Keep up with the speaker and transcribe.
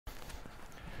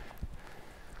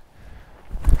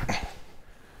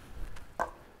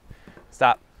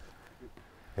Stop.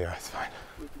 Yeah, it's fine.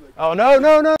 Oh, no,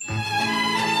 no, no.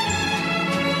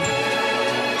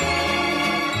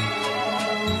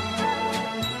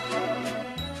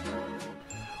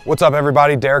 What's up,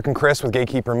 everybody? Derek and Chris with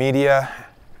Gatekeeper Media,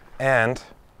 and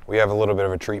we have a little bit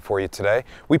of a treat for you today.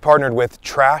 We partnered with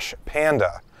Trash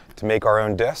Panda to make our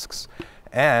own discs,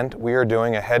 and we are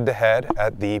doing a head-to-head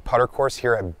at the putter course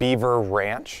here at Beaver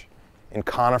Ranch in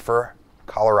Conifer,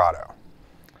 Colorado.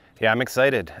 Yeah, I'm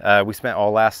excited. We spent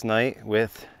all last night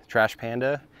with Trash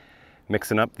Panda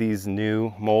mixing up these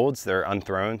new molds. They're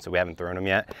unthrown, so we haven't thrown them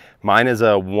yet. Mine is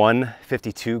a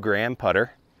 152 gram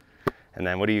putter. And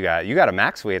then what do you got? You got a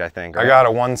max weight, I think, right? I got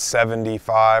a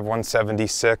 175,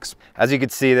 176. As you can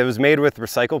see, that was made with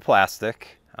recycled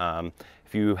plastic.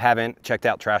 If you haven't checked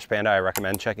out Trash Panda, I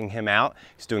recommend checking him out.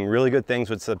 He's doing really good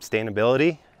things with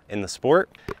sustainability in the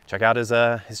sport. Check out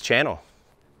his channel.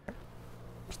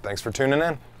 Thanks for tuning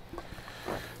in.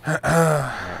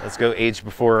 Let's go age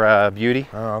before beauty.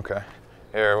 Oh, okay.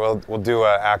 Here, we'll do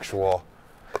an actual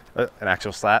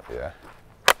slap? Yeah.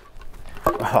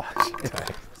 Oh,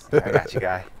 I got you,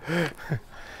 guy.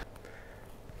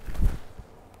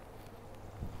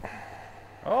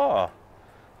 Oh,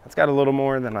 that's got a little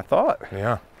more than I thought.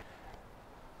 Yeah.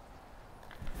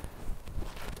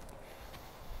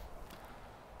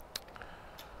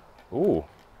 Ooh.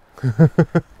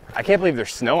 I can't believe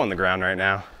there's snow on the ground right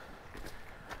now.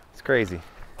 It's crazy.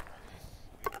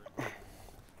 All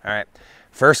right,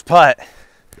 first putt.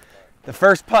 The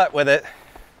first putt with it.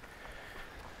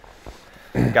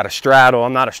 Got a straddle.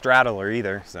 I'm not a straddler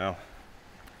either, so.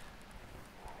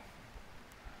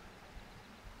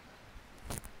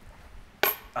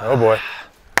 Oh boy.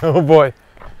 Oh boy.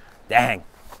 Dang.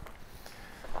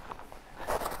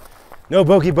 No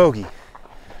bogey bogey.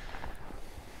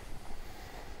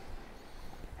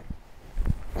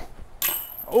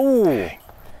 Oh.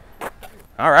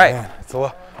 All right. Man, it's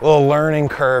a little learning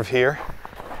curve here.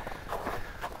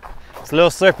 It's a little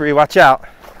slippery, watch out.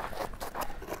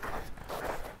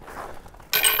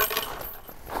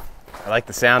 I like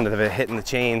the sound of it hitting the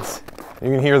chains. You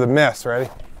can hear the miss,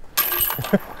 ready?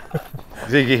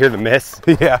 So you can hear the miss?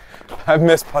 Yeah, I've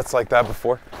missed putts like that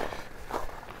before.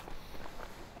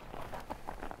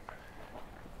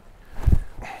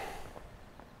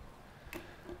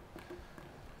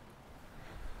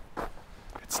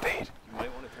 It stayed. You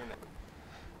might want to turn that.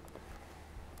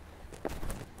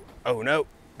 Oh no,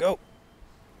 go.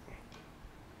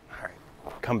 All right,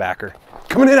 come backer.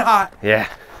 Coming in hot. Yeah.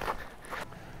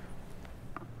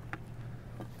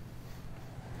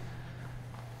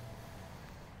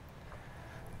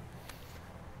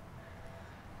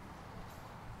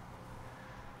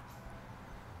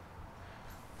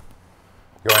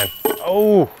 Go in.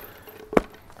 Oh,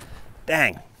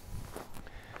 dang.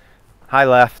 High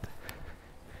left.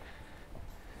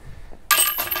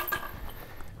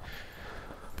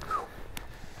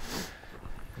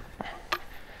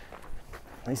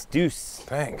 Nice deuce.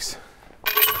 Thanks.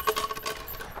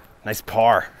 Nice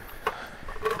par.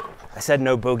 I said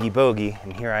no bogey bogey,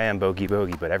 and here I am bogey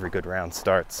bogey, but every good round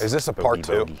starts. Is this a par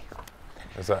two?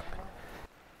 Is that?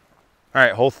 All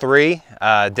right, hole 3.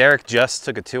 Derek just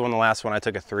took a 2 on the last one. I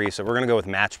took a 3, so we're gonna go with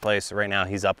match play. So right now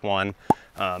he's up 1.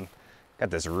 Got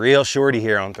this real shorty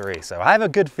here on 3, so I have a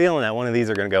good feeling that one of these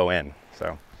are gonna go in.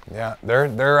 So Yeah,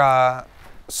 they're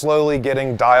slowly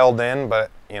getting dialed in,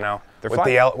 but you know,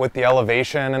 with the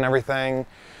elevation and everything,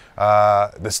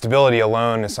 the stability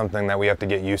alone is something that we have to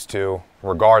get used to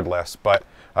regardless. But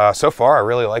so far, I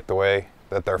really like the way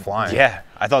that they're flying. Yeah,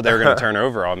 I thought they were gonna turn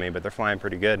over on me, but they're flying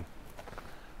pretty good.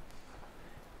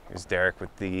 Here's Derek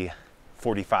with the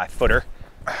 45-footer.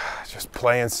 Just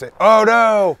playing safe. Oh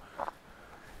no!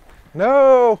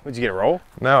 No! Would you get a roll?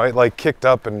 No, it like kicked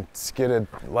up and skidded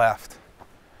left.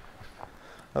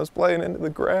 I was playing into the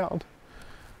ground.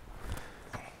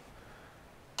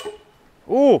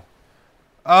 Ooh!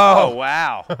 Oh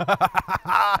wow!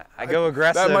 I go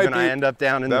aggressive and I end up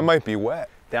down in that might be wet.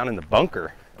 Down in the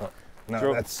bunker.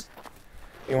 No, that's.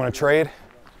 You want to trade?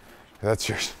 That's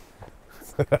yours.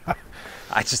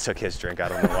 I just took his drink. I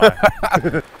don't know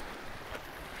why.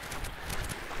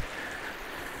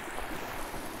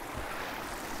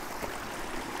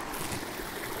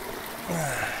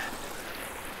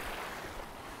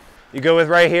 You go with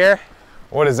right here?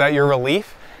 What is that? Your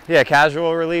relief? Yeah,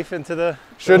 casual relief into the.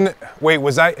 Shouldn't it, wait?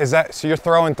 Was that? Is that? So you're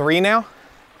throwing 3 now?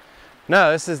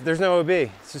 No, there's no OB.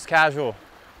 It's just casual.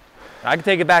 I can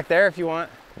take it back there if you want.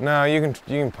 No, you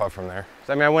can putt from there.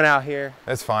 So, I mean, I went out here.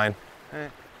 That's fine.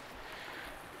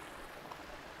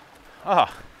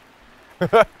 Oh,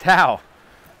 Tao,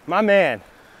 my man,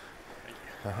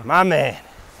 my man.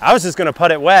 I was just gonna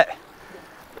putt it wet.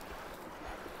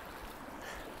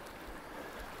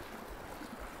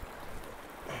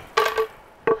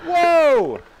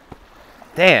 Whoa!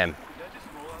 Damn.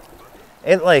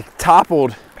 It like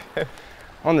toppled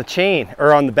on the chain,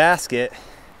 or on the basket.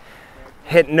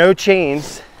 Hit no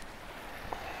chains.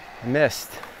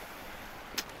 Missed.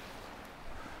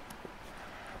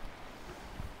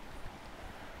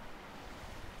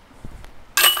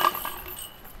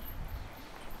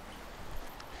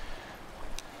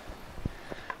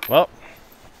 Well,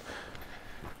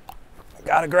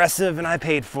 got aggressive and I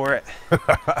paid for it.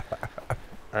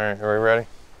 All right, are we ready?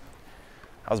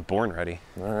 I was born ready.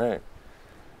 All right.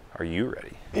 Are you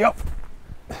ready? Yep.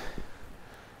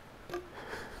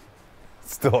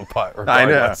 Still a putt,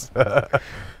 regardless. I know.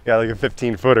 Got like a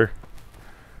 15-footer.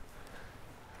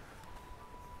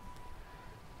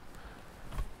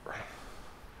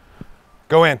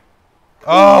 Go in.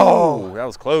 Oh, that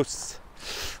was close.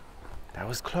 That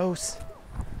was close.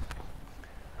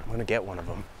 I'm gonna get one of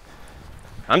them.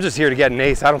 I'm just here to get an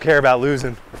ace. I don't care about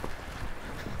losing.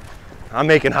 I'm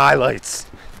making highlights.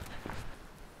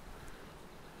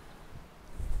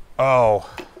 Oh.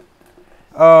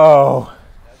 Oh.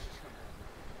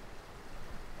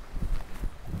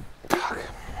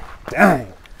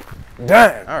 Dang.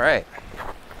 Dang. All right.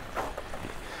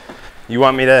 You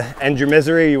want me to end your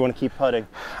misery, or you want to keep putting?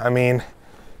 I mean,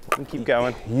 You can keep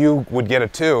going. you would get a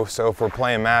 2, so if we're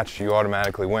playing match, you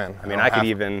automatically win. I mean, I could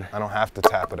even... I don't have to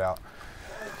tap it out.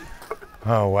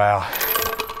 Oh, wow.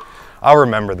 I'll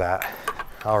remember that.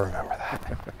 I'll remember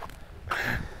that.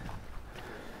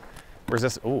 Where's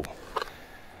this? Ooh. All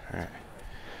right.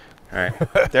 All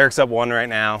right. Derek's up 1 right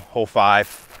now. Hole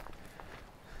 5.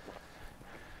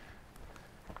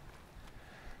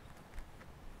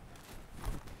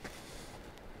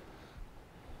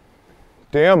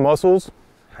 Damn, muscles.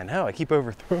 I know. I keep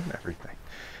overthrowing everything.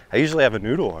 I usually have a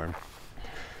noodle arm.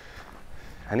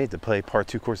 I need to play par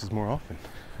 2 courses more often.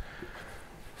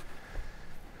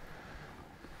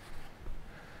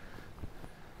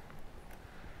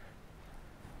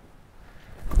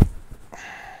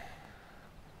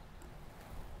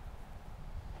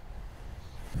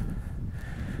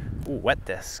 Ooh, wet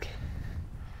disc.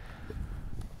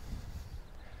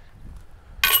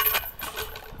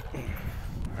 All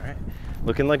right,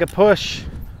 looking like a push.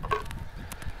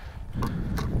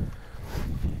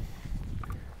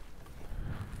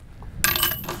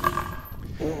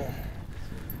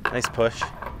 Nice push.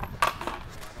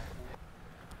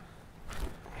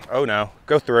 Oh no,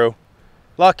 go through.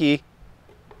 Lucky.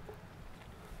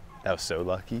 That was so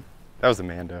lucky. That was a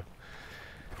Mando.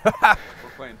 We're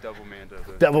playing double Mando.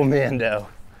 Though. Double Mando.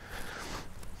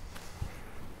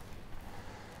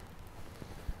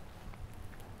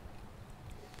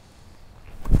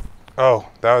 Oh,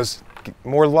 that was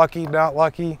more lucky, not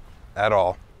lucky at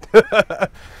all.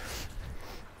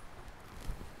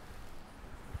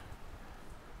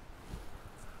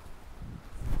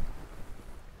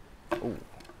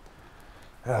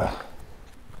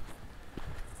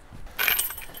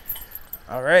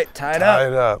 All right, tied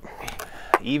Tied up. up.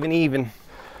 Even.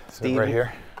 Sit right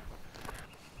here.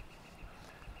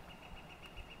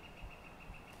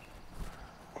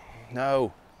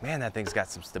 No. Man, that thing's got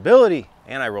some stability.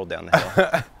 And I rolled down the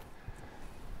hill.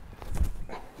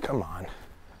 Come on.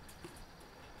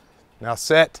 Now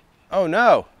sit. Oh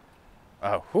no.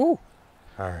 Oh, whew.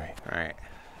 All right. All right.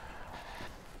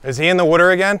 Is he in the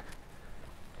water again?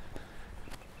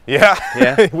 Yeah.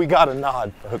 Yeah. We got a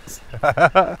nod, folks.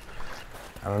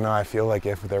 I don't know. I feel like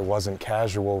if there wasn't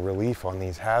casual relief on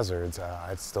these hazards,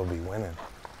 I'd still be winning.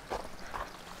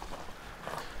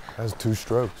 That's 2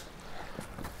 strokes.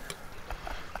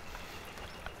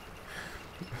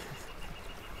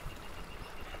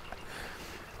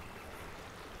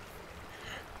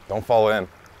 Don't fall in.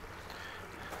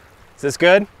 Is this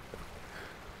good?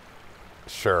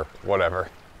 Sure, whatever.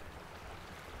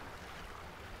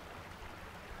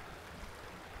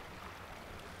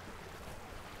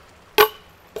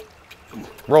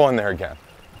 Roll in there again.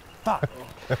 Fuck.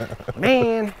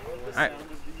 Man.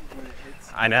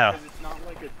 I know. It's not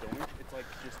like a doink, it's like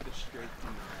just the straight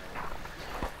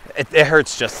thing. It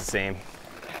hurts just the same.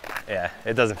 Yeah,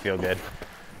 it doesn't feel good.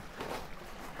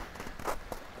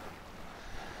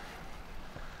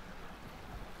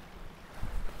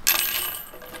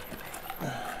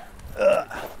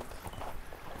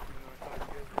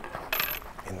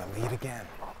 In the lead again.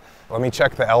 Let me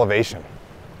check the elevation.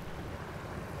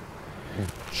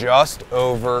 Just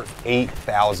over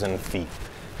 8,000 feet.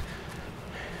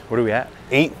 What are we at?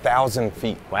 8,000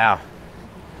 feet. Wow.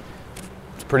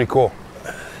 It's pretty cool.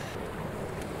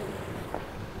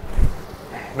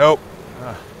 Nope.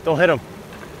 Don't hit him.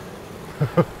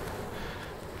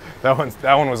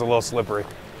 That one was a little slippery.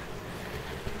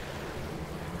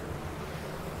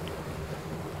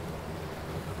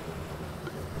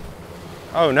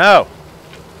 Oh no.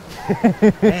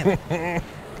 Damn it.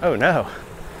 Oh no.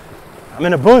 I'm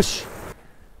in a bush.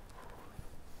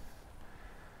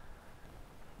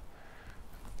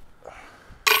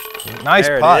 Nice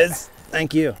there putt. it is.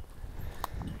 Thank you.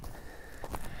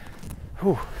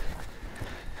 Whew.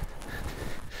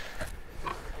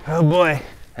 Oh boy.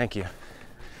 Thank you.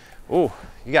 Ooh,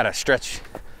 you got to stretch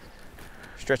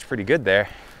pretty good there.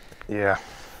 Yeah.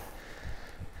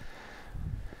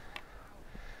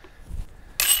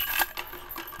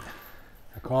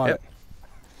 I caught Yep.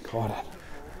 it. Caught it.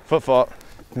 Foot fault.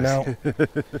 No.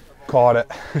 Caught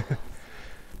it.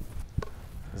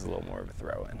 There's a little more of a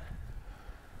throw in.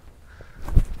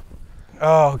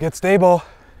 Oh, get stable.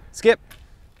 Skip.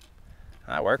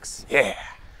 That works. Yeah.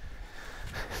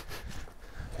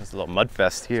 There's a little mud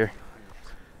fest here.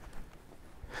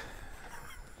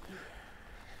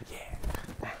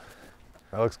 Yeah.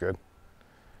 That looks good.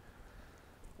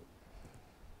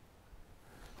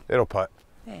 It'll putt.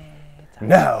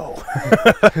 No.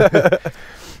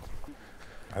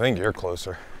 I think you're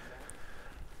closer.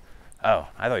 Oh,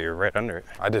 I thought you were right under it.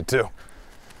 I did too.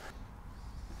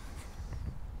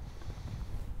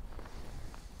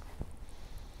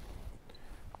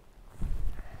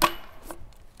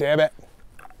 Damn it.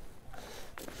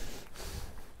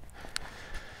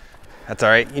 That's all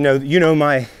right. You know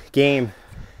my game.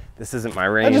 This isn't my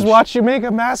range. I just watched you make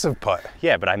a massive putt.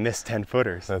 Yeah, but I missed 10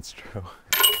 footers. That's true.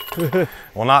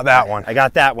 Well, not that one. I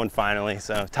got that one finally,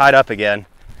 so tied up again.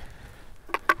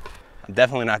 I'm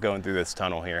definitely not going through this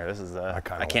tunnel here. This is I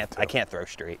can't throw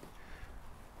straight.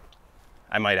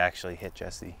 I might actually hit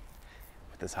Jesse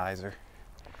with this hyzer.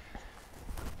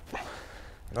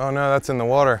 Oh no, that's in the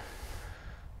water.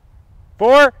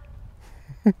 4.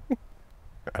 I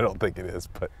don't think it is,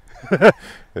 but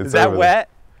Is that wet?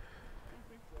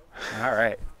 All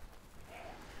right.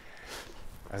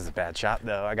 That was a bad shot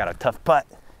though. I got a tough putt.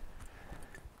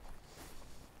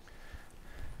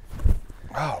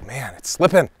 Oh man, it's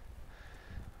slipping.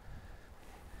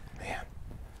 Man.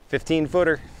 15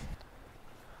 footer.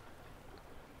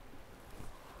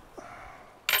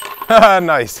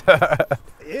 Nice.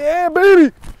 Yeah,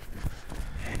 baby.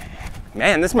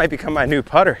 Man, this might become my new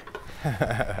putter.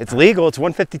 It's legal, it's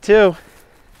 152.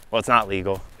 Well, it's not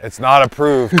legal. It's not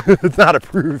approved. It's not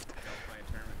approved.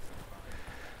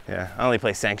 Yeah, I only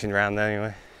play sanctioned round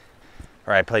anyway.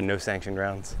 Or I play no sanctioned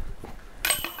rounds.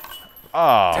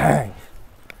 Oh. Dang.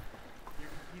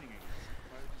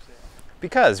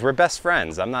 Because we're best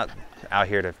friends. I'm not out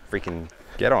here to freaking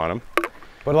get on them.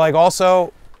 But like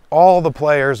also, all the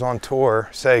players on tour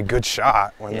say good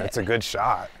shot when Yeah. it's a good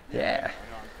shot. Yeah.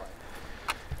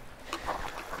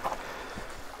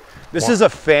 This is a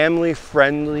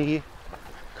family-friendly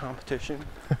competition.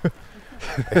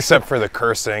 Except for the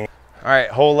cursing. All right,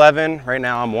 hole 11. Right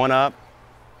now I'm 1 up.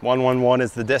 111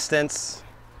 is the distance.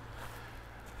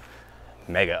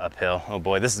 Mega uphill. Oh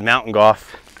boy, this is mountain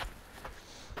golf.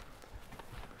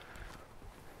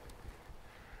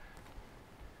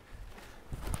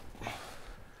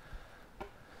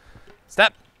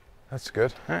 Step. That's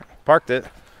good. All right, parked it.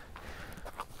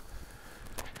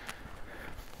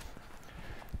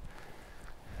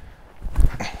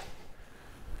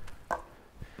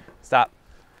 Stop.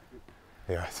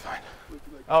 Yeah, it's fine.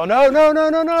 Oh, no, no, no,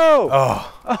 no, no.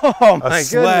 Oh, Oh, my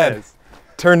sled. goodness.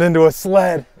 Turned into a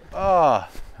sled. Oh,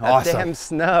 that Awesome. damn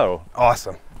snow.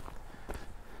 Awesome.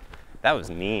 That was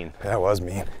mean. That was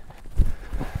mean.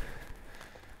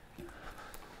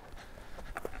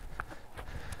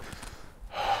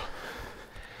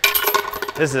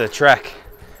 This is a trek.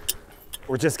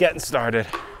 We're just getting started.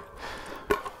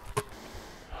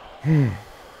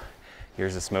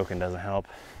 Years of smoking doesn't help.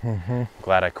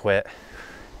 Glad I quit.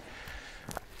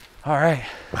 All right.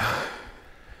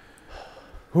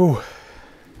 Whew.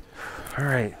 All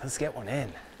right, let's get one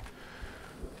in.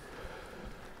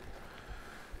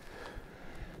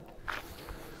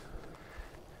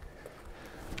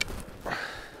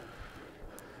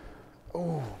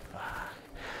 Oh,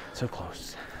 so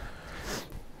close.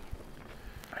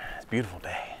 It's a beautiful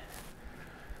day.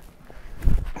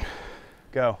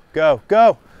 Go, go,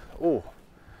 go. Ooh,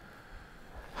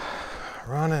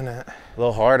 Running it. a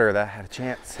little harder, that had a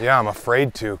chance. Yeah, I'm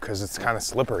afraid to because it's kind of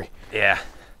slippery. Yeah.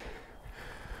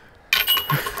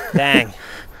 Dang,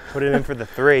 put it in for the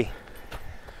 3.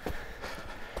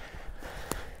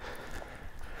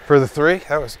 For the 3,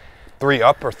 that was 3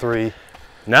 up or 3.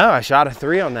 No, I shot a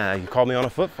 3 on that. You called me on a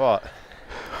foot fault.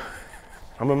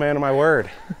 I'm a man of my word.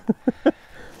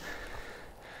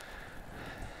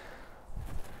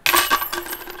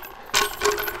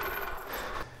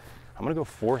 I'm gonna go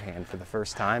forehand for the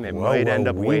first time. It Whoa, might end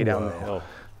whoa, up way whoa. down the hill,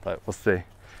 but we'll see.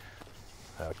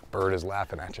 That bird is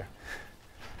laughing at you.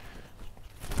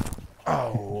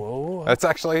 Oh. That's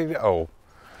actually, oh,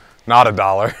 not a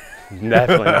dollar.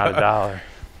 Definitely not a dollar.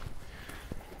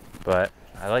 But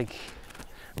I'm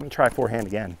gonna try forehand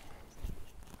again.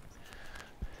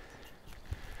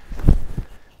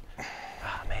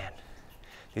 Oh man,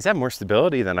 these have more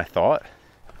stability than I thought.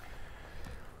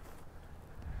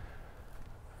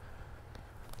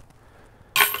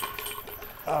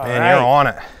 All Man, right. you're on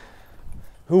it.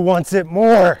 Who wants it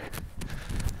more?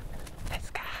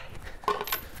 This guy.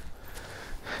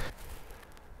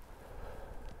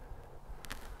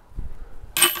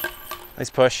 Nice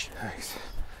push. Thanks.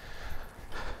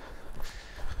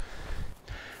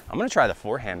 I'm gonna try the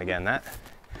forehand again. I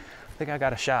think I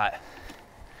got a shot.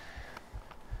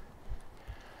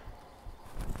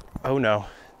 Oh no,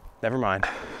 never mind.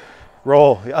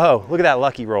 Roll. Oh, look at that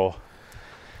lucky roll.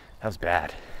 That was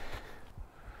bad.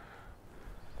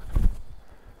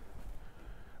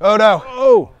 Oh no.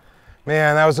 Oh,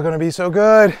 Man, that was gonna be so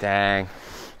good. dang.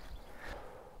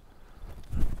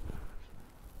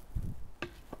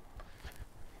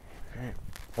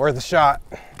 Worth a shot.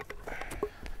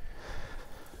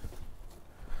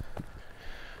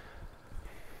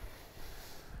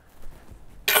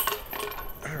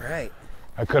 All right.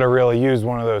 I could have really used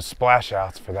one of those splash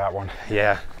outs for that one.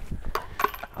 Yeah.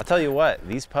 I'll tell you what,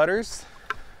 these putters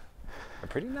are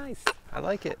pretty nice. I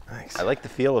like it. Thanks. I like the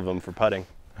feel of them for putting.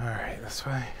 All right, this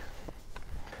way.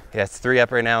 Yeah, it's 3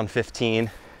 up right now and 15.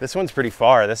 This one's pretty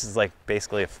far. This is like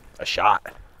basically a shot.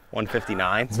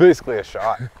 159. It's basically a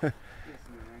shot.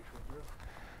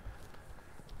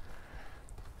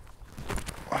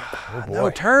 Oh boy. No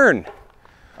turn.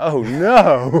 Oh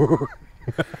no.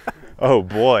 Oh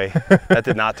boy, that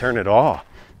did not turn at all.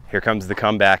 Here comes the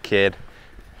comeback kid.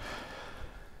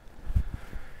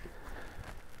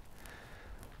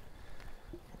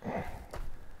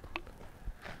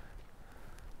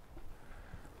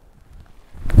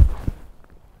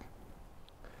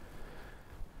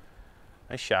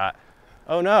 Nice shot.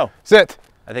 Oh no. Sit.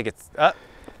 I think it's up.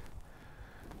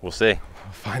 We'll see.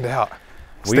 We'll find out.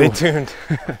 We Stay will. tuned.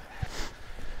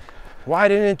 Why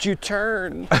didn't you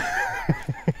turn?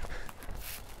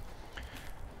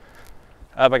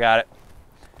 Up, I got it.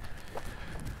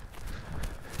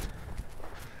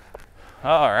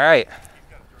 All right.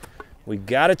 We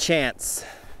got a chance.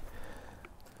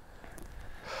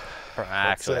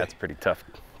 Actually, see. that's a pretty tough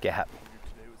gap.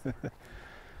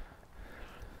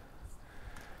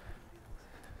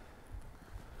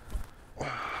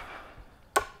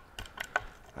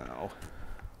 Oh,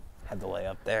 had to lay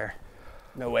up there.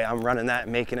 No way I'm running that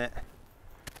and making it.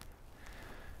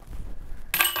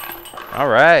 All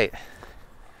right.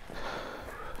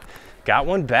 Got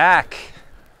one back.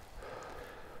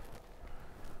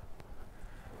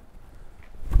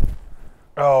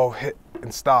 Oh, hit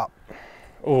and stop.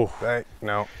 Oh,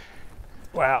 No.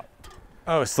 wow.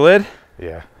 Oh, it slid?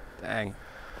 Yeah. Dang.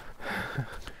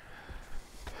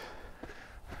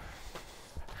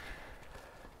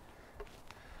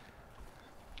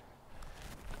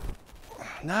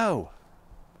 No.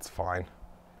 It's fine.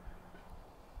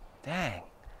 Dang.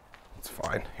 It's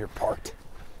fine. You're parked.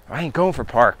 I ain't going for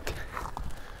parked.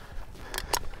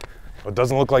 Well, it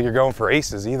doesn't look like you're going for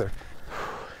aces either.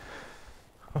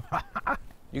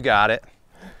 You got it.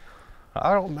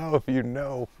 I don't know if you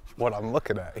know what I'm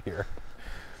looking at here.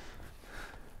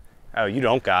 Oh, you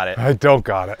don't got it. I don't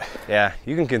got it. Yeah,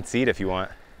 you can concede if you want.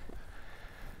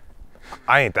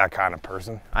 I ain't that kind of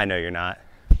person. I know you're not.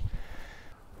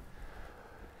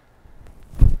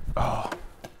 Oh.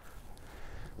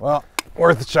 Well,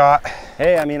 worth a shot.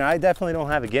 Hey, I mean, I definitely don't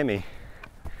have a gimme.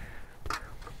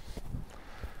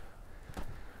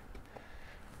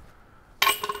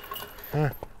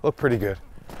 Look pretty good.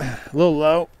 A little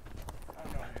low.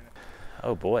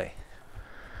 Oh boy.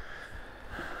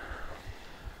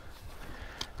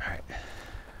 All right.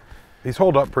 These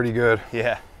hold up pretty good.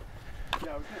 Yeah.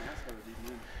 Yeah, I was gonna ask how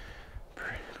the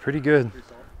DGOE. Pretty good. Pretty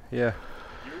solid. Yeah.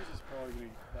 Yours is probably gonna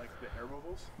like the air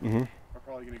bubbles are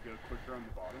probably gonna go quicker on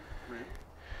the bottom rim.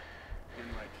 And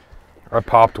like, I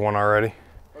popped one already.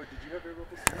 oh, did you have air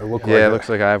bubbles? It looked Yeah, like it looks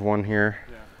like I have one here.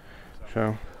 Yeah.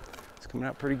 So it's coming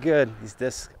out pretty good. These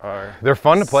discs are They're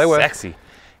fun to play with. Sexy.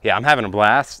 Yeah, I'm having a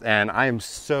blast, and I am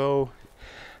so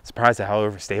surprised at how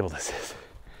overstable this is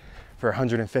for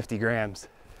 150 grams.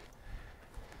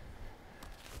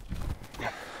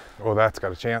 Oh, that's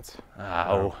got a chance.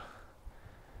 Oh,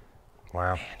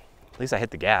 Wow. at least I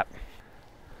hit the gap.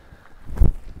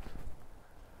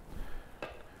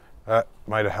 That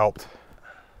might have helped.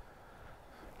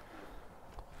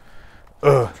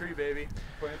 Ugh. Tree baby.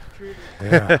 Plant the tree.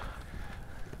 Yeah.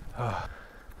 All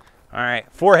right,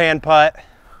 forehand putt.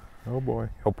 Oh boy.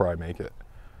 He'll probably make it.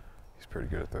 He's pretty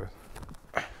good at those.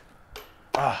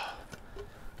 Oh.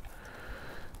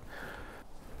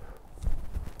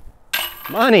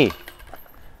 Money.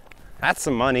 That's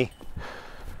some money.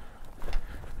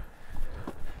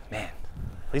 Man,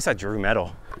 at least I drew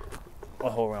metal.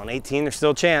 Oh, we're on 18, there's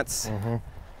still a chance.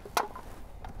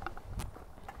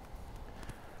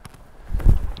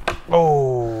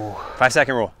 Oh.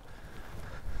 5-second rule.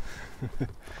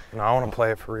 No, I want to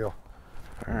play it for real.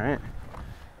 All right.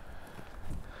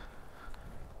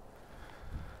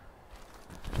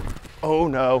 Oh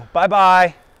no,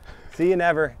 bye-bye. See you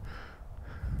never.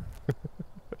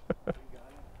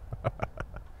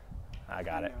 I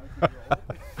got it.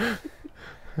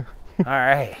 All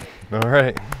right. All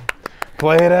right.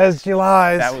 Play it as you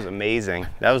lies. That was amazing.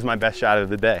 That was my best shot of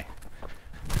the day.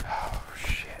 Oh,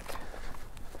 shit.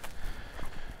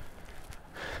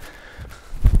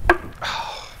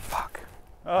 Oh, fuck.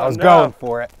 Oh, I was no. going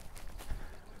for it.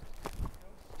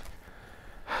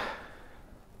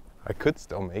 I could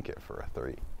still make it for a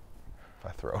 3 if I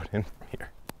throw it in from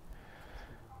here.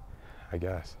 I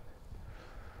guess.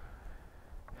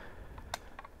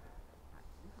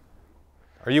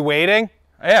 Are you waiting?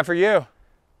 Yeah, for you.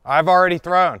 I've already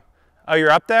thrown. Oh,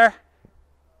 you're up there?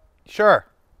 Sure.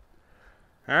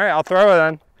 All right, I'll throw it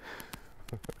then.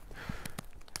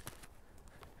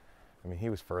 I mean, he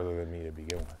was further than me to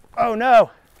begin with. Oh no.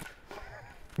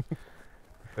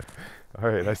 All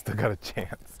right, I still got a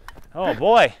chance. Oh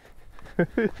boy.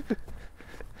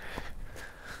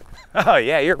 Oh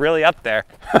yeah, you're really up there.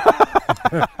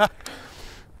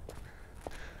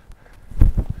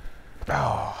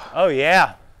 Oh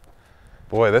yeah.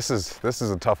 Boy, this is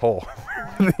a tough hole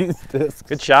for these discs.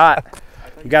 Good shot.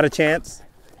 You got a chance?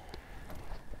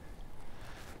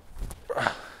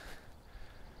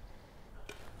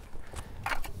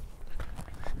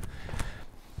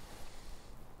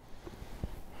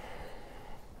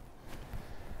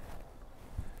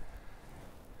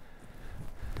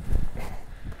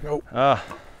 Nope.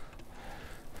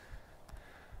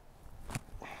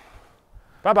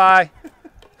 Bye-bye.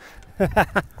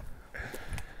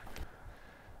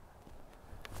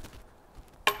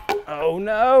 Oh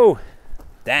no.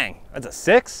 Dang, that's a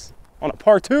 6 on a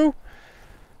par 2?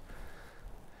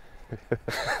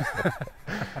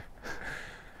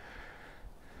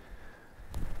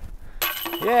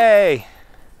 Yay.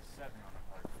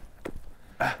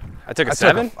 I took a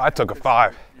 7? I took a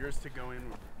 5. Yours to go in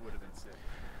would have been 6.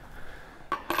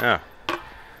 Oh.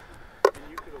 And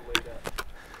you could have laid up.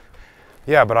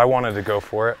 Yeah, but I wanted to go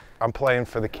for it. I'm playing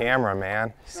for the camera,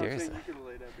 man. Seriously. You could have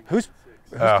laid up and Who's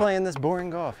got 6. playing this boring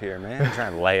golf here, man? I'm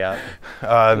trying to lay up.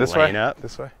 This way? Laying up.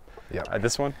 This way? Yeah.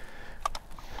 This one?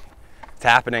 It's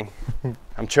happening.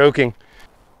 I'm choking.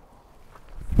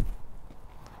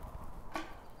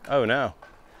 Oh no.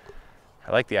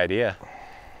 I like the idea.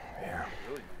 Yeah.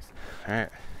 All right.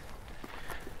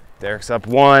 Derek's up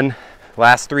 1.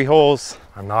 Last 3 holes.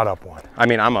 I'm not up 1. I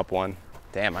mean, I'm up 1.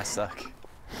 Damn, I suck.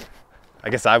 I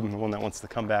guess I'm the one that wants to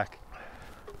come back.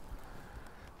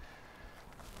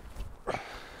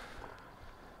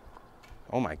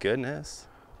 Oh my goodness.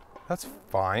 That's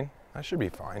fine. That should be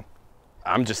fine.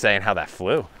 I'm just saying how that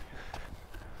flew.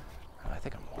 I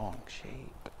think I'm long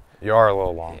shape. You are a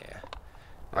little long. Yeah.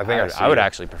 I think I would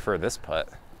actually prefer this putt.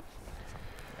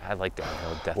 I like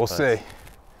downhill death We'll putts. see.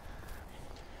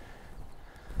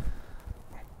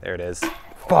 There it is.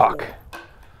 Fuck.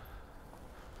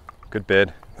 Good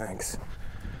bid. Thanks.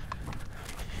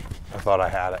 I thought I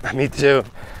had it. Me too.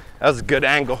 That was a good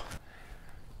angle.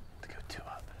 To go 2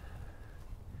 up.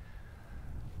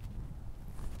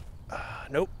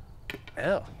 Nope.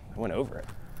 Oh, I went over it.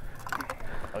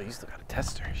 Oh, you still got a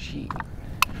tester. Sheet.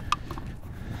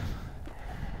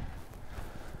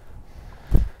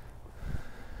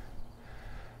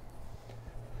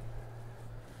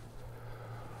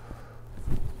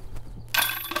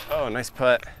 Oh, nice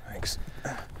putt. Thanks.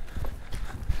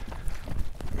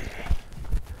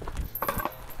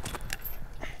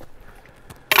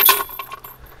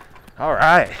 All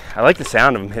right. I like the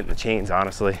sound of them hitting the chains,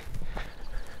 honestly.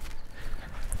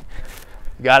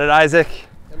 You got it, Isaac?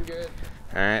 I'm good.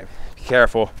 All right. Be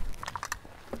careful.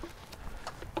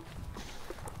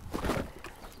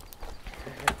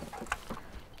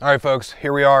 All right, folks,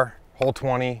 here we are, hole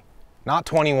 20, not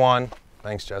 21,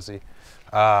 thanks, Jesse,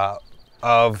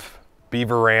 of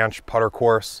Beaver Ranch putter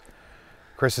course.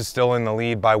 Chris is still in the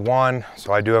lead by 1,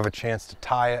 so I do have a chance to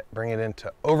tie it, bring it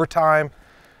into overtime.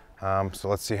 So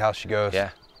let's see how she goes. Yeah.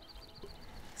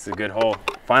 It's a good hole.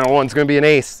 Final one's going to be an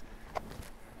ace.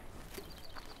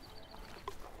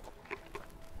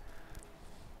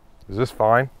 Is this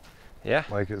fine? Yeah.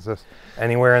 Like, is this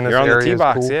anywhere in this You're on area the tee is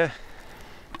box, cool? yeah.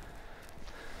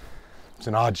 It's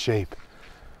an odd shape.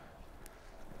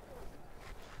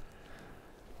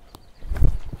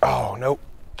 Oh, nope.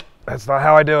 That's not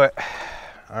how I do it.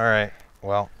 All right,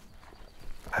 well,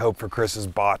 I hope for Chris's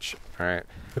botch. All right.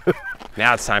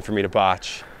 Now it's time for me to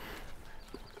botch.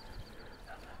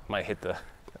 Might hit the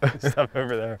stuff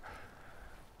over there.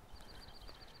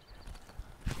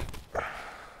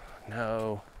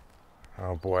 No.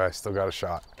 Oh boy, I still got a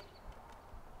shot.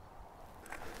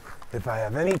 If I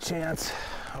have any chance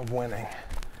of winning.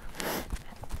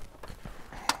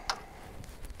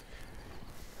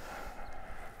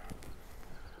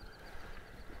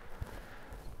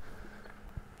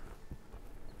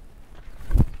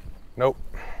 Nope.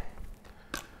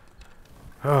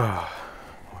 Oh,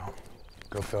 well,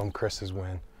 go film Chris's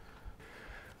win.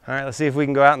 All right, let's see if we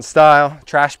can go out in style.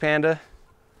 Trash Panda,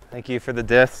 thank you for the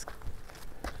disc.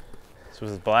 This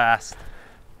was a blast.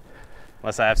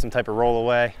 Unless I have some type of roll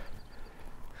away.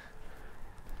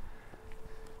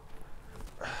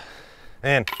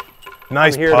 And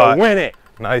nice I'm here putt. to win it.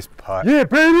 Nice putt. Yeah,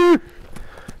 baby.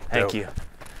 Thank Dope. you.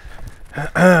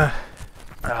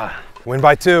 Win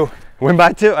by 2. Win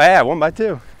by 2. Oh, yeah, 1 by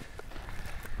 2.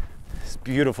 This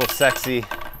beautiful, sexy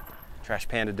Trash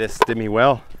Panda disc did me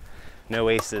well. No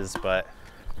aces, but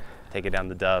take it down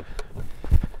the dub.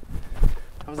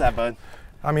 How was that, bud?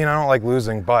 I mean, I don't like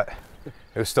losing, but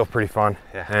it was still pretty fun.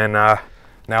 Yeah. And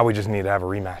now we just need to have a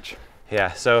rematch.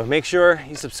 Yeah, so make sure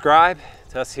you subscribe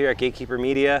to us here at Gatekeeper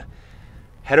Media.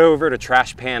 Head over to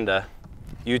Trash Panda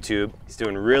YouTube. He's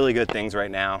doing really good things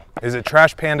right now. Is it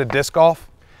Trash Panda Disc Golf?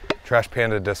 Trash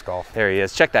Panda Disc Golf. There he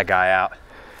is. Check that guy out.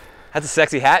 That's a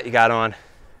sexy hat you got on.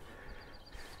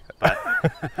 But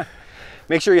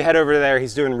make sure you head over there.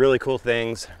 He's doing really cool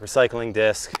things. Recycling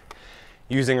disc,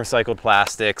 using recycled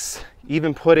plastics,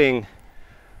 even putting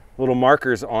little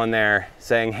markers on there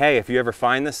saying, hey, if you ever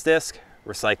find this disc,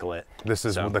 recycle it. This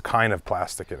is the kind of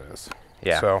plastic it is.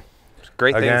 Yeah. So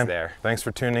great again, things there. thanks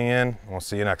for tuning in. We'll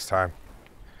see you next time.